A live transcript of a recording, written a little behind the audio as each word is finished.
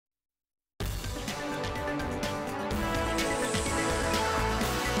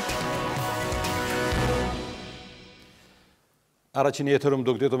Առաջին եթերում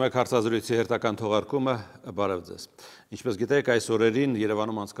դուք դիտում եք հարցազրույցի հերթական թողարկումը, բարև ձեզ։ Ինչպես գիտեք, այս օրերին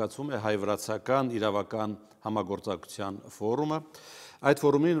Երևանում անցկացվում է հայ-վրացական իրավական համագործակցության ֆորումը։ Այդ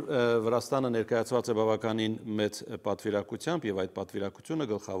ֆորումին Վրաստանը ներկայացված է բավականին մեծ պատվիրակությամբ եւ այդ պատվիրակությունը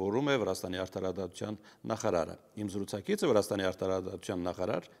գլխավորում է Վրաստանի արտարադատության նախարարը։ Իմ զրուցակիցը Վրաստանի արտարադատության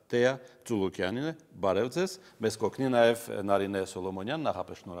նախարար Թեյա Տեածուլուկիանին է։ Բարև ձեզ։ Մեզ կօգնի նաեւ Նարինե Սոլոմոնյան,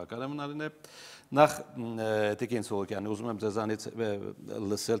 նախապես շնորհակալ եմ Նարինե։ Նախ Տիկին Սոլոմոնյան, ուզում եմ ձեզանից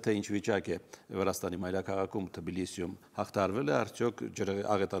լսել, թե ինչ վիճակ է Վրաստանի մայրաքաղաքում Թբիլիսիում, հաղթարվել է արդյոք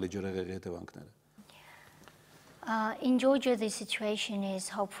աղետալի ջրհեղեղի հետևանքները։ In Georgia, the situation is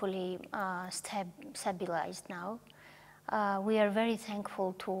hopefully stabilized now. We are very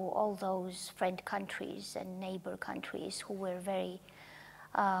thankful to all those friend countries and neighbor countries who were very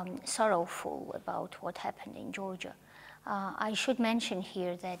sorrowful about what happened in Georgia. I should mention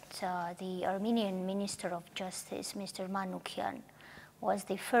here that the Armenian Minister of Justice, Mr. Manukyan, was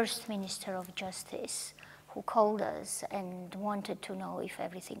the first Minister of Justice who called us and wanted to know if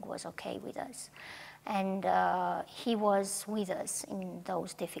everything was okay with us. And he was with us in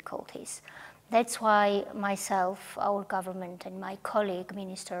those difficulties. That's why myself, our government, and my colleague,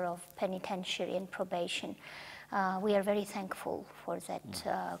 Minister of Penitentiary and Probation, we are very thankful for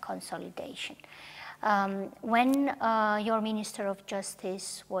that consolidation. When your Minister of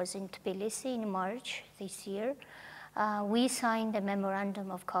Justice was in Tbilisi in March this year, we signed a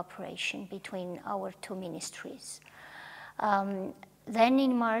memorandum of cooperation between our two ministries. Then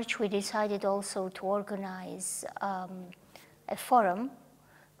in March, we decided also to organize a forum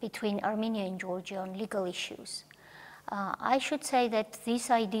between Armenia and Georgia on legal issues. I should say that this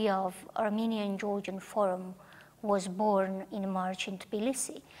idea of Armenian Georgian Forum was born in March in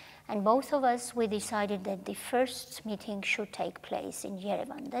Tbilisi. And both of us, we decided that the first meeting should take place in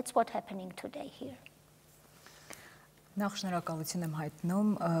Yerevan. That's what's happening today here. Նախ շնորհակալություն եմ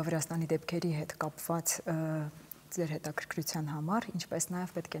հայտնում Վրաստանի դեպքերի հետ կապված ձեր հետաքրքրության համար, ինչպես նաև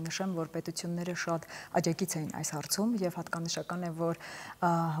պետք է նշեմ, որ պետությունները շատ աջակից էին այս հարցում եւ հատկանշական է, որ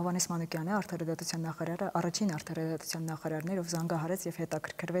Հովհաննես Մանուկյանը արտարադատության նախարարը առաջին արտարադատության նախարարն էր, ով զանգահարեց եւ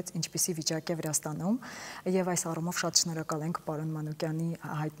հետաքրքրվեց ինչպիսի վիճակ է Վրաստանում եւ այս առումով շատ շնորհակալ ենք պարոն Մանուկյանի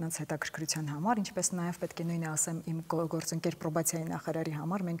հայտնած հետաքրքրության համար, ինչպես նաև պետք է նույնը ասեմ իմ գործընկեր պրոբացիայի նախարարի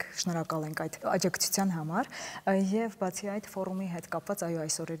համար, մենք շնորհակալ ենք այդ աջակցության համար եւ բացի այդ ֆորումի հետ կապված այո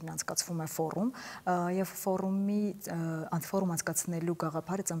այս օրերին անցկացվում է ֆորում եւ ֆորումի ֆորում անցկացնելու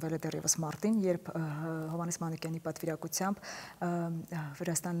գաղափարը ծնվել է դեռևս մարտին, երբ Հովհաննես Մանուկյանի պատվիրակությամբ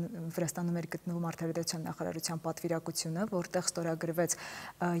Վրաստանում էր գտնվում արտարադատության նախարարության պատվիրակությունը, որտեղ ստորագրվեց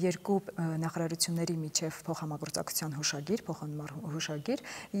երկու նախարարությունների միջև փոխհամագործակցության հուշագիր, փոխանմար հուշագիր,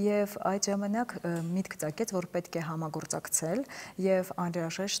 եւ այդ ժամանակ միտք ծագեց, որ պետք է համագործակցել եւ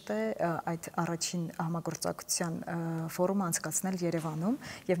անհրաժեշտ է այդ առաջին համագործակցության ֆորումը անցկացնել Երևանում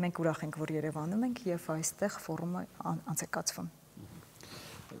եւ մենք ուրախ ենք, որ Երևանում ենք եւ այստեղ ֆորումը անցկացվում։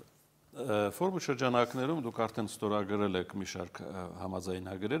 Ֆորումի շրջանակներում դուք արդեն ստորագրել եք մի շարք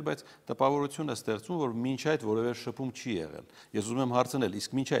համաձայնագրեր, բայց տպավորություն է ստեղծում, որ մինչ այդ որևէ շփում չի եղել։ Ես ուզում եմ հարցնել,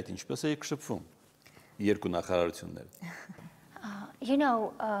 իսկ մինչ այդ ինչպես եք շփվում երկու նախարարությունները։ You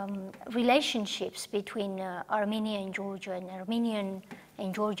know, relationships between Armenia and Georgia and Armenian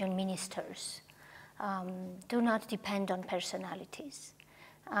and Georgian ministers do not depend on personalities.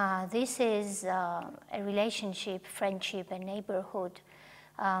 This is a relationship, friendship, and neighborhood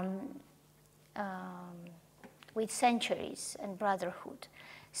with centuries and brotherhood.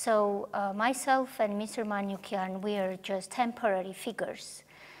 So myself and Mr. Manukyan, we are just temporary figures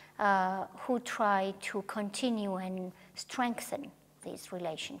who try to continue and strengthen these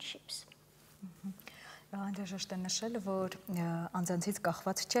relationships. Անհրաժեշտ է նշել, որ անձանցից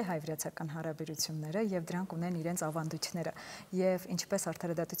կախված չէ հայ-վրացական հարաբերությունները եւ դրանք ունեն իրենց ավանդույթները եւ ինչպես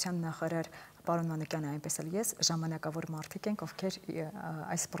արտարադատության նախարար պարոն Մանուկյանը այնպես էլ ես ժամանակավոր մարդիկ ենք, ովքեր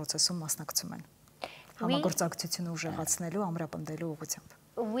այս process-ում մասնակցում են համագործակցությունը ուժեղացնելու, ամրապնդելու ուղղությամբ.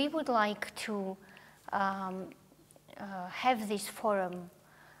 We would like to have this forum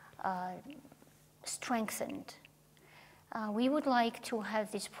strengthened. We would like to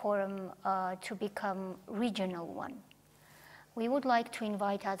have this forum to become regional one. We would like to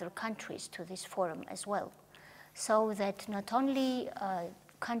invite other countries to this forum as well, so that not only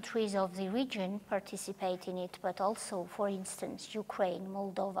countries of the region participate in it, but also, for instance, Ukraine,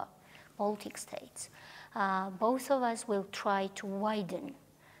 Moldova, Baltic states. Both of us will try to widen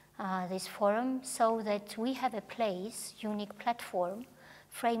this forum so that we have a place, unique platform,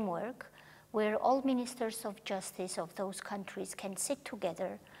 framework, where all ministers of justice of those countries can sit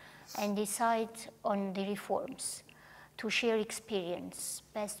together and decide on the reforms, to share experience,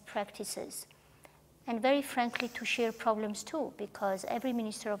 best practices, and very frankly to share problems too, because every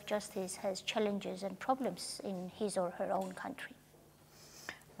Minister of Justice has challenges and problems in his or her own country.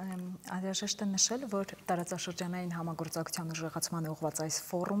 Անհրաժեշտ է նշել, որ տարածաշրջանային համագործակցության ուժեղացման ուղղված այս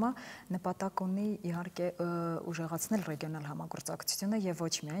ֆորումը նպատակ ունի իհարկե ուժեղացնել ռեգիոնալ համագործակցությունը եւ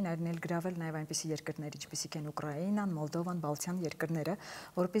ոչ միայն, այլ գրավել նաեւ այնպիսի երկրներ, ինչպիսիք են Ուկրաինան, Մոլդովան, Բալթյան երկրները,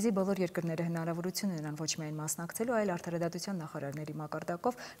 որպեսզի բոլոր երկրները հնարավորություն ունենան ոչ միայն մասնակցելու, այլ արդարադատության նախարարների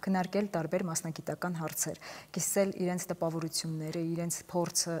մակարդակով քննարկել տարբեր մասնագիտական հարցեր, կիսել իրենց տպավորությունները, իրենց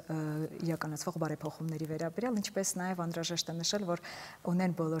փորձը իրականացվող բարեփոխումների վերաբերյալ, ինչպես նաեւ անհրաժեշտ է նշել, որ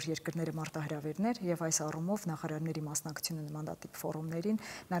ունեն բոլոր երկրները մարտահրավերներ եւ այս առումով նախարարների մասնակցությունը նմանատիպ ֆորումներին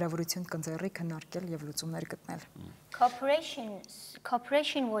հնարավորություն կընձեռի քննարկել եւ լուծումներ գտնել.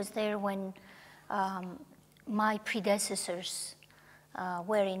 Cooperation was there when my predecessors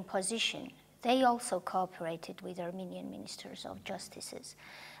were in position. They also cooperated with Armenian ministers of justices.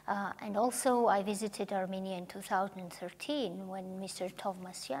 And also I visited Armenia in 2013 when Mr.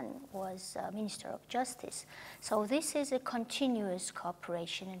 Tovmasyan was Minister of Justice. So this is a continuous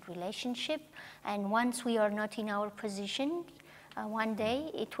cooperation and relationship, and once we are not in our position, one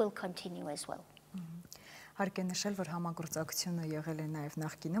day it will continue as well. Հարկ է նշել, որ համագործակցությունը եղել է նաև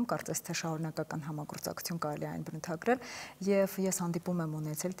նախկինում, կարծես թե շարունակական համագործակցություն կարելի է այն բնութագրել, եւ ես հանդիպում եմ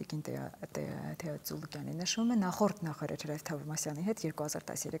ունեցել Տիկին Տեածուլուկյանի նշումը նախորդ նախարար Հրայր Թավմասյանի հետ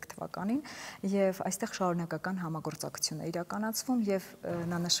 2013 թվականին, եւ այստեղ շարունակական համագործակցություն է իրականացվում, եւ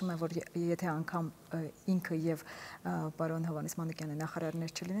նա նշում է, որ եթե անգամ ինքը եւ պարոն Հովհաննես Մանուկյանը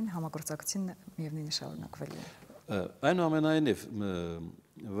նախարարներ չլինեն, համագործակցությունը միևնույն շարունակվելու է. Այնուամենայնիվ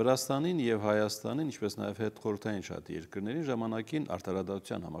Վրաստանին եւ Հայաստանին, ինչպես նաեւ հետխորհրդային շատ երկրներին ժամանակին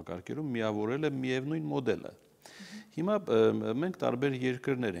արդարադատության համակարգերում միավորել է միևնույն մոդելը։ Հիմա մենք տարբեր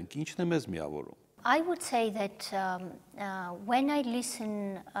երկրներ ենք, ինչն է մեզ միավորում։ I would say that when I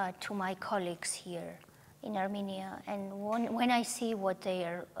listen to my colleagues here in Armenia and when I see what they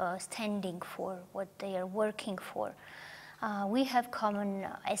are standing for, what they are working for, we have common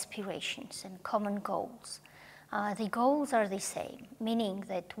aspirations and common goals. The goals are the same, meaning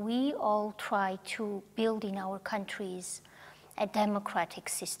that we all try to build in our countries a democratic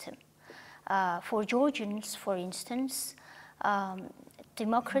system. For Georgians, for instance,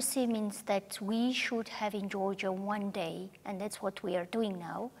 democracy means that we should have in Georgia one day, and that's what we are doing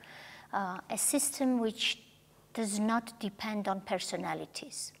now, a system which does not depend on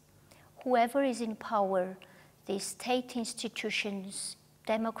personalities. Whoever is in power, the state institutions,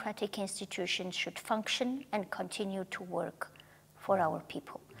 democratic institutions should function and continue to work for our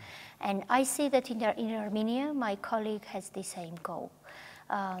people. And I see that in Armenia, my colleague has the same goal.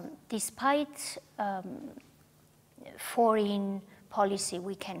 Despite foreign policy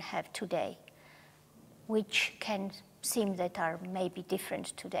we can have today, which can seem that are maybe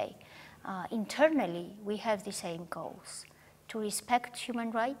different today, internally we have the same goals: to respect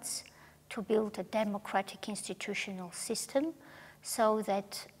human rights, to build a democratic institutional system, so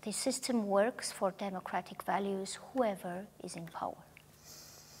that the system works for democratic values, whoever is in power.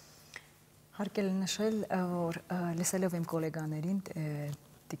 Հարկ է նշել, որ լսելով իմ գոլեգաներին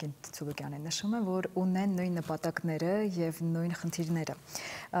Տիկին Տեածուլուկյանին նշում է, որ ունեն նույն նպատակները եւ նույն խնդիրները։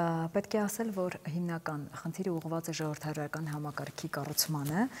 Պետք է ասել, որ հիմնական խնդիրը ուղղված է ժողովրդավարական համակարգի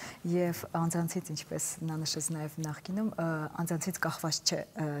կառուցմանը եւ անձանցից, ինչպես նա նշեց նաեւ նախկինում, անձանցից կախված չէ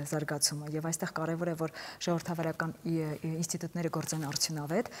զարգացումը եւ այստեղ կարեւոր է, որ ժողովրդավարական ինստիտուտները գործեն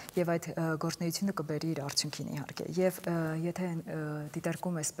արդյունավետ եւ այդ գործունեությունը կբերի իր արդյունքին իհարկե։ Եվ եթե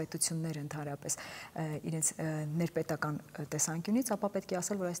դիտարկում ես պետությունները ընդհանրապես իրենց ներպետական տեսանկյունից, ապա պետք է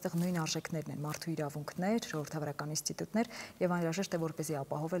ասել, որ այստեղ նույն արժեքներն են՝ մարդու իրավունքներ, ժողովրդավարական ինստիտուտներ եւ անհրաժեշտ է որպեսզի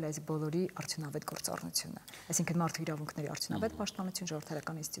ապահովել այս բոլորի արդյունավետ գործառնությունը։ Այսինքն մարդու իրավունքների արդյունավետ պաշտպանություն,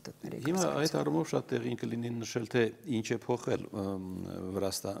 ժողովրդավարական ինստիտուտների։ Հիմա այդ առումով շատ տեղին կլինի նշել, թե ինչ է փոխել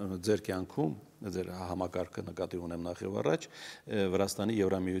ձեր կյանքում, ձեր համակարգը նկատի ունեմ նախ եւ առաջ, Վրաստանի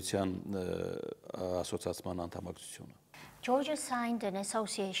Եվրամիության ասոցիացման անդամակցությունը։ Georgia signed an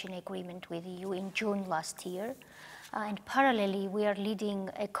association agreement with the EU in June last year. And parallelly, we are leading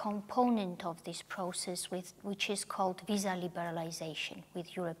a component of this process which is called visa liberalization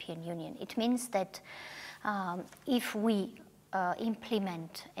with European Union. It means that if we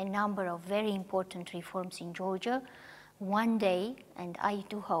implement a number of very important reforms in Georgia, one day, and I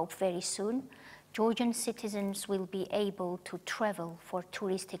do hope very soon, Georgian citizens will be able to travel for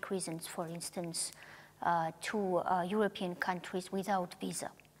touristic reasons, for instance, to European countries without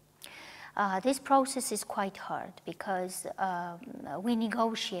visa. This process is quite hard because we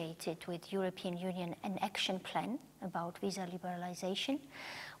negotiated with European Union an action plan about visa liberalization,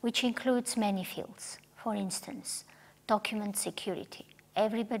 which includes many fields. For instance, document security.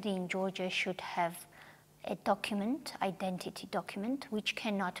 Everybody in Georgia should have a document, identity document, which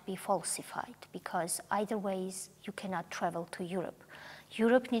cannot be falsified, because either ways you cannot travel to Europe.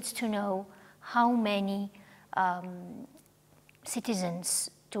 Europe needs to know how many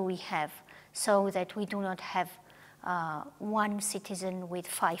citizens do we have, so that we do not have one citizen with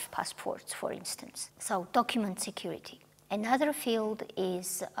 5 passports, for instance. So document security. Another field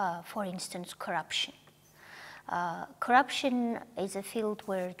is, for instance, corruption. Corruption is a field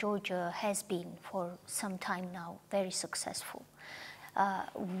where Georgia has been for some time now very successful.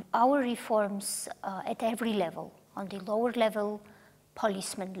 Our reforms at every level, on the lower level,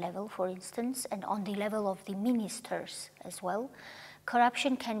 policeman level, for instance, and on the level of the ministers as well,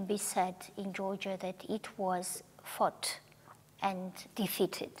 corruption can be said in Georgia that it was fought and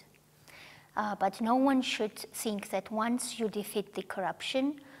defeated. But no one should think that once you defeat the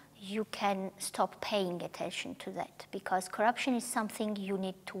corruption, you can stop paying attention to that, because corruption is something you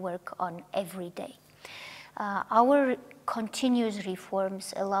need to work on every day. Our continuous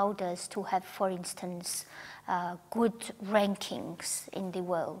reforms allowed us to have, for instance, good rankings in the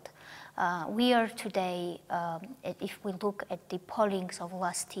world. We are today, if we look at the pollings of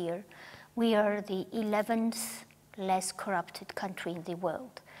last year, we are the 11th less corrupted country in the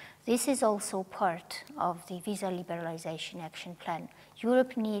world. This is also part of the visa liberalization action plan.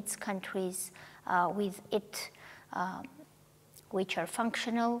 Europe needs countries with it which are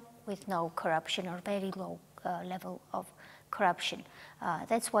functional, with no corruption or very low level of corruption.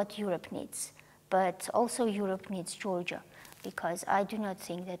 That's what Europe needs. But also Europe needs Georgia, because I do not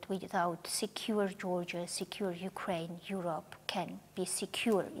think that without secure Georgia, secure Ukraine, Europe can be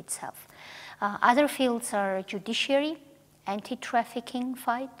secure itself. Other fields are judiciary, anti-trafficking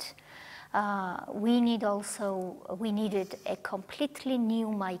fight. We needed a completely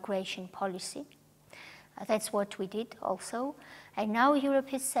new migration policy. That's what we did also. And now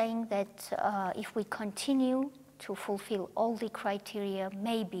Europe is saying that if we continue to fulfill all the criteria,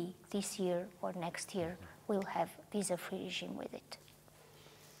 maybe this year or next year we'll have visa-free regime with it.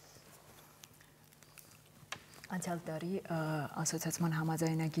 Անցյալ տարի ասոցիացիան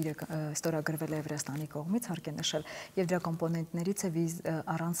համաձայնագիրը ստորագրվել է Վրաստանի կողմից, հարկ է նշել, եւ դրա կոմպոնենտներից է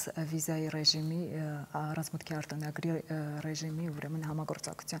առանց վիզայի ռեժիմի, առանց մուտքի արտոնագրի ռեժիմի, ուրեմն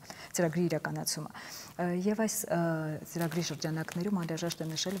համագործակցության ծրագրի իրականացումը։ Եվ այս ծրագրի շրջանակներում անհրաժեշտ է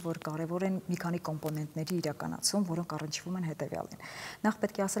նշել, որ կարևոր են մի քանի կոմպոնենտների իրականացում, որոնք առնչվում են հետեւյալին։ Նախ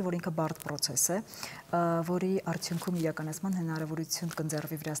պետք է ասել, որ ինքը բարդ process է, որի արդյունքում իրականացման հնարավորություն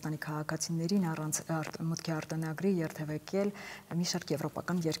կընձեռվի Վրաստանի քաղաքացիներին առանց մուտքի արտոնագրի երթևեկել մի շարք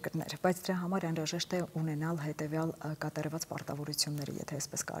եվրոպական երկրներ, բայց դրա համար անհրաժեշտ է ունենալ հետևյալ կատարված պարտավորությունները, եթե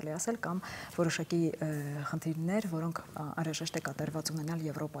այսպես կարելի ասել, կամ որոշակի խնդիրներ, որոնք անհրաժեշտ է կատարված ունենալ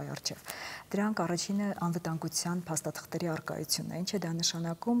Եվրոպայի առջև։ Դրանք առաջինը անվտանգության փաստաթղթերի առկայությունն է, ինչ է դա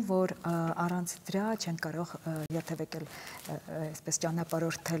նշանակում, որ առանց դրա չեն կարող երթևեկել այսպես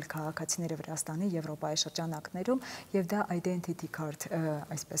ճանապարհորդել քաղաքացիները Վրաստանի Եվրոպայի շրջանակներում, եւ դա identity card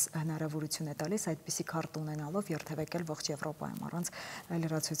այսպես հնարավորություն է տալիս այդպիսի քարտ ունենալով երթևեկել ողջ Եվրոպայում առանց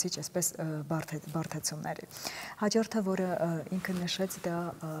լրացուցիչ այսպես բարդացումների։ Հաջորդը, որը ինքը նշեց, դա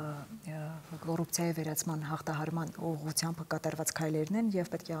կոռուպցիայի վերացման հաղթահարման ուղղությամբ կատարված քայլերն են,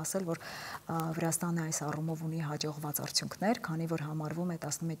 եւ պետք է ասել, որ Վրաստանը այս առումով ունի հաջողված արդյունքներ, քանի որ համարվում է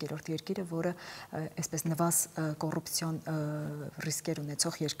 11-րդ երկիրը, որը այսպես նվազ կոռուպցիոն ռիսկեր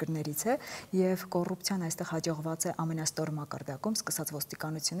ունեցող երկրներից է, եւ կոռուպցիան այստեղ հաջողված է ամենաստոր մակարդակում, սկսած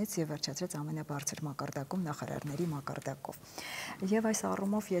ոստիկանությունից եւ վերջացրած ամենաբարձր մակարդակում նախարարների մակարդակով։ Եվ այս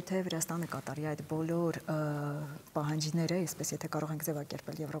առումով, եթե Վրաստանը կատարի այդ բոլոր պահանջները, այսպես եթե կարող ենք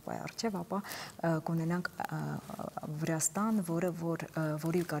ձևակերպել Եվրոպայի առջև, ապա կունենանք Վրաստան,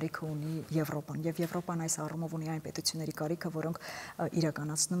 որի կարիքը ունի Եվրոպան, եւ Եվրոպան այս առումով ունի այն պետությունների կարիքը, որոնք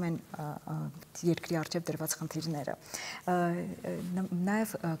իրականացնում են երկրի առջև դրված խնդիրները։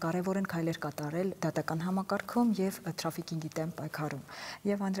 Նաեւ կարևոր են քայլեր կատարել դատական համակարգում եւ թրաֆիկինգի դեմ պայքարում։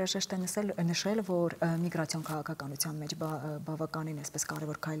 Եվ անհրաժեշտ է նշել, որ միգրացիոն քաղաքականության մեջ բավականին այսպես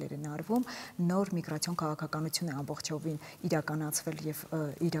կարևոր քայլեր են արվում, նոր միգրացիոն քաղաքականությունը ամբողջովին իրականացվել եւ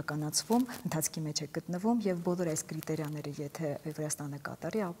իրականացվում, ընթացքի մեջ է գտնվում եւ բոլոր այս կրիտերիաները եթե Վրաստանը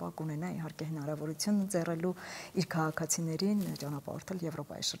կատարի, ապա կունենա իհարկե հնարավորություն ընձեռելու իր քաղաքացիներին ճանապարհորդել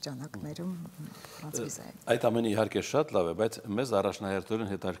Եվրոպայի շրջանակներում առանց վիզայի։ Այդ ամենը իհարկե շատ լավ է, բայց մեզ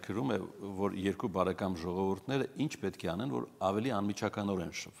առաջնահերթորեն հետաքրքրում է, որ երկու բարեկամ ժողովուրդները ինչ պետք է անեն, որ ավելի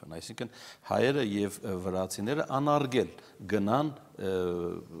անմիջականորեն շփվեն, այսինքն հայերը եւ վրացիները անարգել գնան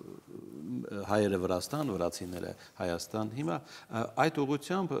հայերը Վրաստան, վրացիները Հայաստան։ Հիմա այդ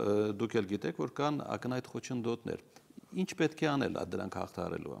ուղղությամբ դուք էլ գիտեք, որ կան ակնհայտ խոչընդոտներ։ Ինչ պետք է անել դրանք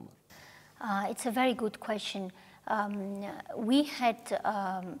հաղթահարելու համար։ It's a very good question. We had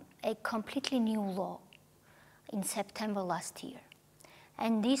a completely new law in September last year.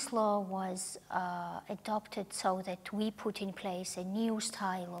 And this law was adopted so that we put in place a new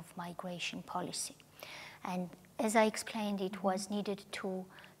style of migration policy. And as I explained, it was needed to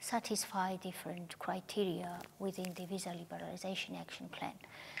satisfy different criteria within the Visa Liberalization Action Plan.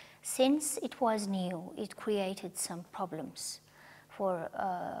 Since it was new, it created some problems for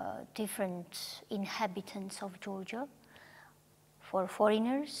different inhabitants of Georgia, for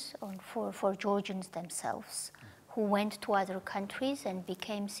foreigners, and for Georgians themselves, who went to other countries and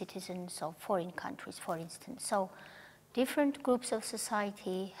became citizens of foreign countries, for instance. So different groups of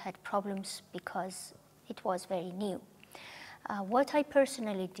society had problems because it was very new. What I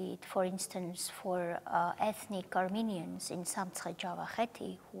personally did, for instance, for ethnic Armenians in Samtskhe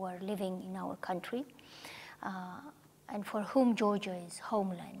Javakheti who are living in our country and for whom Georgia is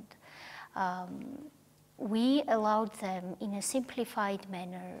homeland, we allowed them in a simplified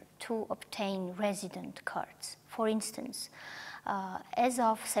manner to obtain resident cards. For instance, as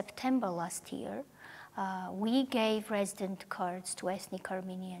of September last year, we gave resident cards to ethnic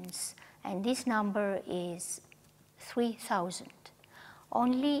Armenians, and this number is 3,000.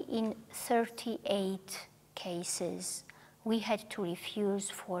 Only in 38 cases we had to refuse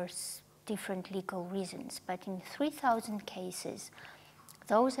for different legal reasons, but in 3,000 cases,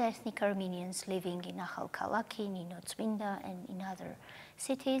 those ethnic Armenians living in Ahal Kalakin, in Otsminda, and in other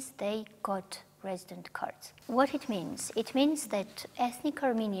cities, they got resident cards. What it means? It means that ethnic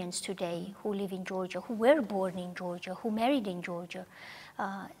Armenians today who live in Georgia, who were born in Georgia, who married in Georgia,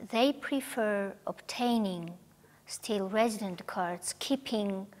 they prefer obtaining still resident cards,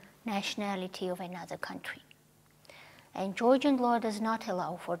 keeping nationality of another country. And Georgian law does not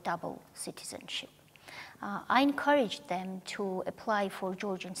allow for double citizenship. I encouraged them to apply for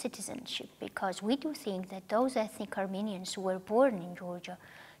Georgian citizenship because we do think that those ethnic Armenians who were born in Georgia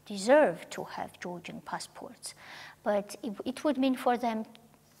deserve to have Georgian passports. But it would mean for them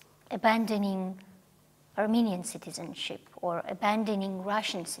abandoning Armenian citizenship or abandoning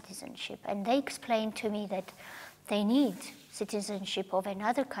Russian citizenship. And they explained to me that they need citizenship of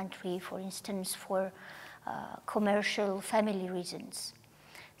another country, for instance, for commercial family reasons.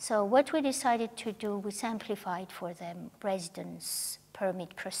 So what we decided to do, we simplified for them residence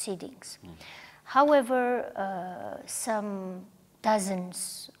permit proceedings. However, some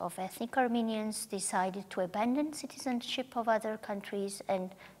dozens of ethnic Armenians decided to abandon citizenship of other countries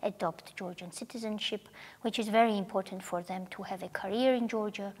and adopt Georgian citizenship, which is very important for them to have a career in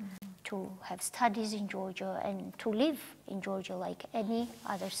Georgia, to have studies in Georgia, and to live in Georgia like any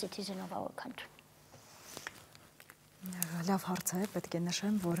other citizen of our country. Լավ հարց է, պետք է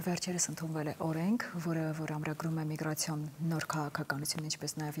նշեմ, որ վերջերս ընդունվել է օրենք, որ ամրագրում է միգրացիոն նոր քաղաքականություն,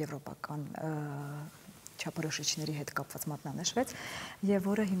 ինչպես նաև եվրոպական չափորոշիչների հետ կապված մատնանշվեց եւ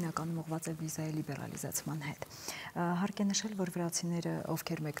որը հիմնականում ուղղված է վիզայի լիբերալիզացման հետ։ Հարկ է նշել, որ վրացիները,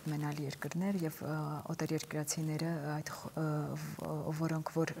 ովքեր մեկնմենալի երկրներ եւ օտարերկրացիները, այդ որոնք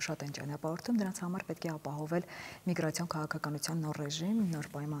որ շատ են ճանապարհորդում, նրանց համար պետք է ապահովել միգրացիոն քաղաքականության նոր ռեժիմ, նոր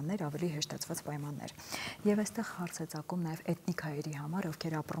պայմաններ, ավելի հեշտացված պայմաններ։ Եվ այստեղ հարց է ծագում նաեւ էթնիկ հայերի համար,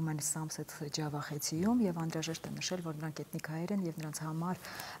 ովքեր ապրում են Սամսետ Ջավախեցիում եւ անհրաժեշտ է նշել, որ նրանք էթնիկ հայեր են եւ նրանց համար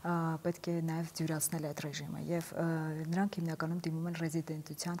պետք է նաեւ դյուրացնել այդ ռեժիմը եւ նրանք հիմնականում դիմում են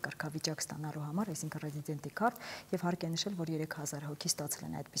ռեզիդենտության կարգավիճակ ստանալու համար, այսինքն ռեզիդենտի քարտ եւ հարկ է նշել, որ 3000 հոգի ստացել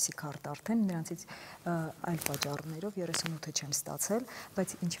են այդպիսի քարտ արդեն, նրանցից այլ պատճառներով 38-ը չեն ստացել, բայց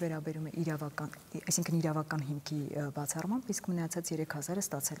ինչ վերաբերում է իրավական, այսինքն իրավական հիմքի բացառմամբ, իսկ մնացած 3000-ը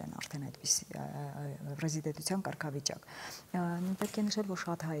ստացել են արդեն այդպիսի ռեզիդենտության կարգավիճակ։ Պետք է նշել, որ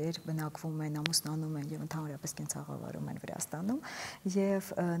շատ հայեր բնակվում են, ամուսնանում են եւ ընդհանրապես կենցաղավարում են Վրաստանում եւ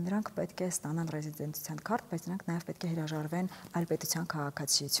նրանք պետք է ստանան ռեզիդենտության քարտ, բայց նրանք նաև պետք է հրաժարվեն այլ պետության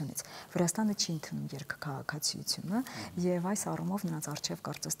քաղաքացիությունից։ Վրաստանը չի ընդունում երկքաղաքացիությունը եւ այս առումով նրանց արժեվ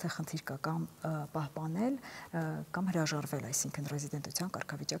կարծես թե խնդիր կա կամ պահպանել կամ հրաժարվել, այսինքն ռեզիդենտության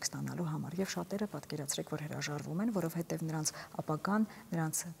կարգավիճակ ստանալու համար եւ շատերը պատկերացրեք, որ հրաժարվում են, որովհետեւ նրանց ապագան,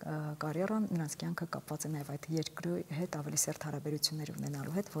 նրանց կարիերան, նրանց կյանքը կապված է նաև այդ երկրի հետ ավելի սերտ հարաբերություններ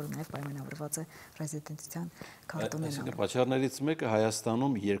ունենալու հետ, որը նաև պայմանավորված է ռեզիդենտության քարտ ունենալով։ Այսինքն պատճառներից մեկը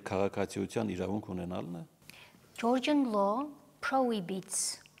Հայաստանում երկքաղաքացիության իրավունք ունենալն է։ Georgian law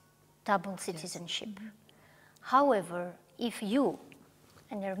prohibits double citizenship. However, if you,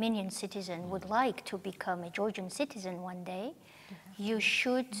 an Armenian citizen, would like to become a Georgian citizen one day, you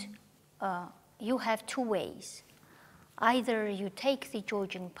have two ways. Either you take the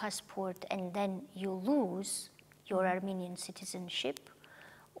Georgian passport and then you lose your Armenian citizenship,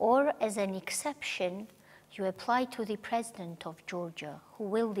 or as an exception, you apply to the president of Georgia, who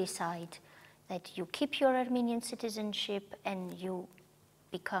will decide that you keep your Armenian citizenship and you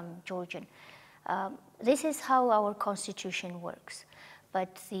become Georgian. This is how our constitution works.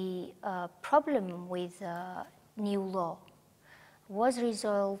 But the problem with new law was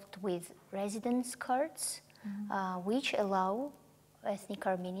resolved with residence cards, which allow ethnic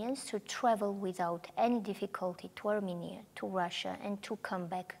Armenians to travel without any difficulty to Armenia, to Russia, and to come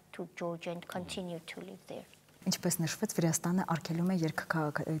back to Georgia and continue to live there. Ինչպես նշվեց, Վրաստանը արգելում է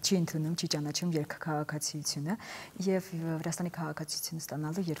չի ընդունում, չի ճանաչում երկքաղաքացիությունը եւ Վրաստանի քաղաքացիությունը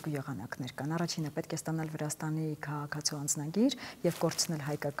ստանալու երկու եղանակներ կան։ Առաջինը պետք է ստանալ Վրաստանի քաղաքացու անձնագիր եւ կորցնել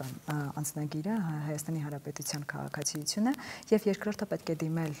հայկական անձնագիրը, Հայաստանի Հանրապետության քաղաքացիությունը եւ երկրորդը պետք է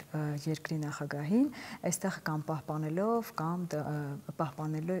դիմել երկրի նախագահին, այստեղ կամ պահպանելով կամ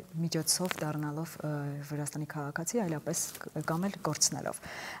պահպանելու միջոցով դառնալով Վրաստանի քաղաքացի, այլապես կամ էլ կորցնելով։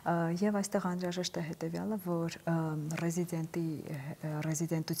 Եվ այստեղ անհրաժեշտ է հետեւյալը, որ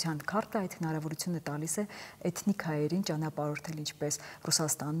ռեզիդենտության քարտը այդ հնարավորությունը տալիս է էթնիկ հայերին ճանապարհորդել ինչպես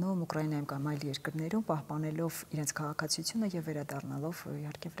Ռուսաստանում, Ուկրաինայում կամ այլ երկրներում, պահպանելով իրենց քաղաքացիությունը եւ վերադառնալով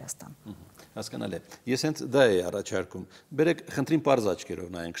իհարկե Վրաստան։ Հասկանալի է։ Ես հենց դա էի առաջարկում։ Բերեք խնդրին պարզ աչքերով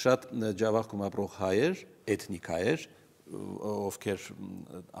նայենք, շատ Ջավախքում ապրող հայեր, էթնիկ հայեր, ովքեր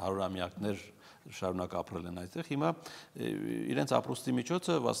հարյուրամյակներ շարունակ ապրել են այդտեղ, հիմա իրենց ապրուստի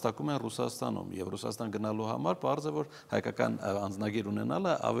միջոցը վաստակում են Ռուսաստանում եւ Ռուսաստան գնալու համար պարզ է, որ հայկական անձնագիր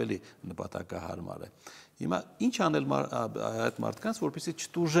ունենալը ավելի նպատակահարմար է։ Հիմա ինչ անել այդ մարդկանց, որպեսզի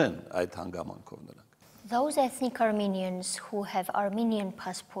չտուժեն այդ հանգամանքով նրանք։ Those ethnic Armenians who have Armenian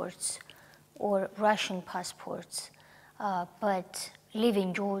passports or Russian passports but live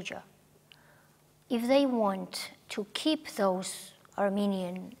in Georgia, if they want to keep those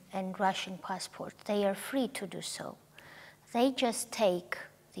Armenian and Russian passport, they are free to do so. They just take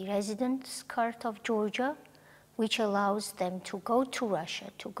the residence card of Georgia, which allows them to go to Russia,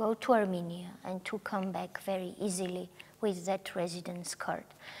 to go to Armenia, and to come back very easily with that residence card.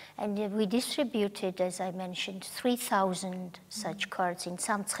 And we distributed, as I mentioned, 3,000 such cards in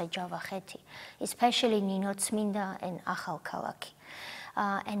Samtsxe Javakheti, especially Ninot Minda and Achal Kalaki.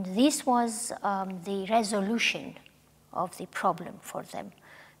 And this was the resolution of the problem for them.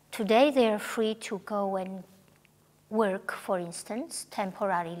 Today they are free to go and work, for instance,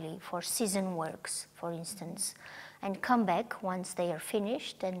 temporarily for season works, for instance, and come back once they are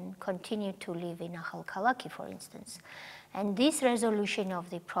finished and continue to live in Achal Kalaki, for instance. And this resolution of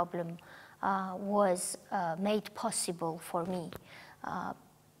the problem was made possible for me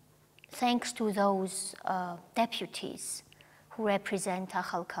thanks to those deputies who represent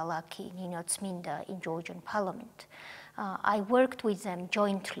Achal Kalaki, Ninot Minda in Georgian Parliament. I worked with them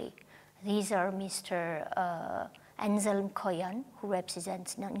jointly. These are Mr. Anselm Koyan, who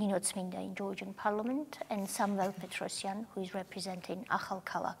represents Ninot Minda in Georgian Parliament, and Samuel Petrosyan, who is representing Achal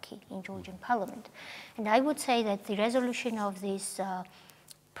Kalaki in Georgian Parliament. And I would say that the resolution of these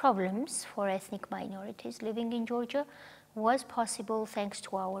problems for ethnic minorities living in Georgia was possible thanks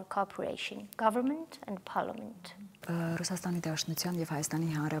to our cooperation, government and parliament. Ռուսաստանի Դաշնության եւ Հայաստանի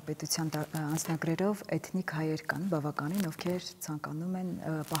Հանրապետության անձնագրերով էթնիկ հայեր կան բավականին, ովքեր ցանկանում են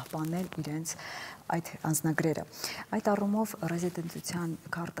պահպանել իրենց այդ անձնագրերը։ Այդ առումով ռեզիդենտության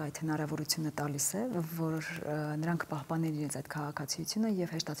քարտը այդ հնարավորությունը տալիս է, որ նրանք պահպանեն իրենց այդ քաղաքացիությունը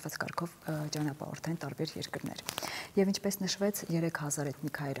եւ հեշտացված կարգով ճանապարհորդեն տարբեր երկրներ։ Եվ ինչպես նշվեց, 3000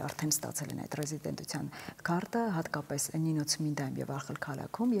 էթնիկ հայեր արդեն ստացել են այդ ռեզիդենտության քարտը, հատկապես Նինոց Մինդայում եւ Ախալ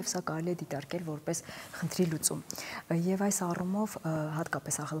քաղաքում, եւ սա կարելի է դիտարկել որպես խնդրի լուծում։ Եվ այս առումով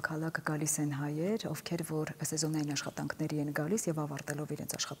հատկապես Ախալ քաղաքը գալիս են հայեր, ովքեր որ սեզոնային աշխատանքների են գալիս եւ ավարտելով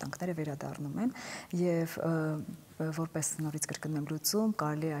իրենց աշխատանքները վերադառնում են եւ որպես նորից կրկնեմ լուծում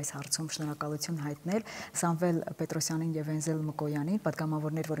կարելի է այս հարցում շնորհակալություն հայտնել Սամվել Պետրոսյանին եւ Էնզել Մկոյանին,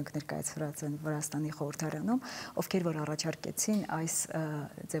 պատգամավորներ, որոնք ներկայացրած են Վրաստանի խորհրդարանում, ովքեր որ առաջարկեցին այս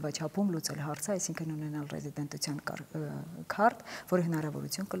ձևաչափում լուծել հարցը, այսինքն ունենալ ռեզիդենտության քարտ, որը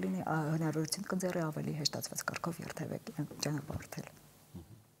հնարավորություն կընձեռի ավելի հեշտացված կարգով երթևեկի ճանապարհորդել։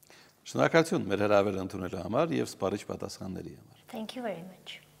 Շնորհակալություն մեր հրավերը ընդունելու համար եւ սպառիչ պատասխանների համար։ Thank you very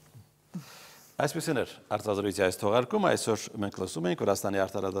much. Այսպեսին էր հարցազրույցի այս թողարկումը, այսօր մենք լսում ենք Վրաստանի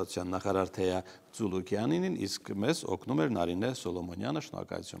արտարադատության նախարար Թեյա Տեածուլուկիանին, իսկ մեզ օգնում էր Նարինե Սոլոմոնյանը,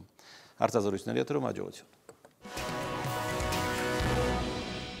 շնորհակալություն։ Հարցազրույցների եթերում հաջողություն։